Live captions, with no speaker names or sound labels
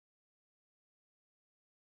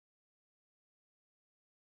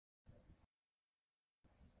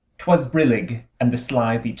'Twas brillig, and the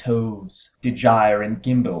slithy toves did gyre and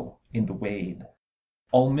gimble in the wabe.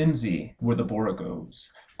 All mimsy were the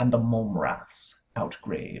borogoves, and the mome-raths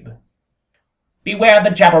outgrabe. Beware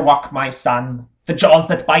the Jabberwock, my son, the jaws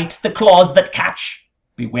that bite, the claws that catch.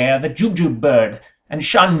 Beware the Jubjub bird, and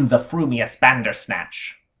shun the frumious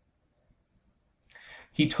Bandersnatch.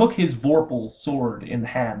 He took his vorpal sword in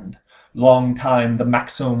hand, long time the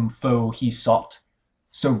Maxome foe he sought.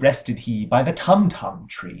 So rested he by the Tumtum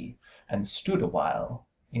tree, and stood awhile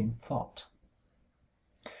in thought.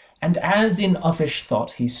 And as in uffish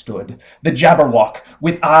thought he stood, the Jabberwock,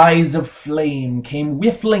 with eyes of flame, came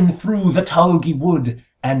whiffling through the tulgey wood,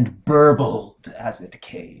 and burbled as it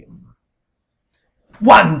came.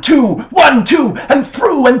 1, 2, 1, 2, and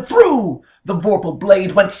through and through! The vorpal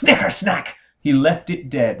blade went snicker-snack. He left it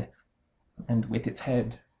dead, and with its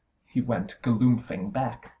head he went galumphing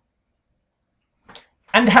back.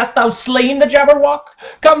 And hast thou slain the Jabberwock?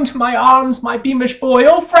 Come to my arms, my beamish boy,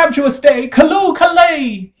 O frabjous day, callooh,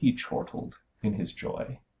 callay! He chortled in his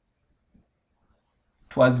joy.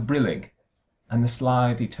 'Twas brillig, and the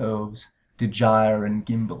slithy toves did gyre and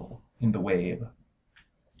gimble in the wabe.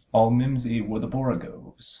 All mimsy were the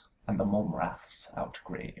borogoves, and the mome-raths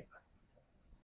outgrabe.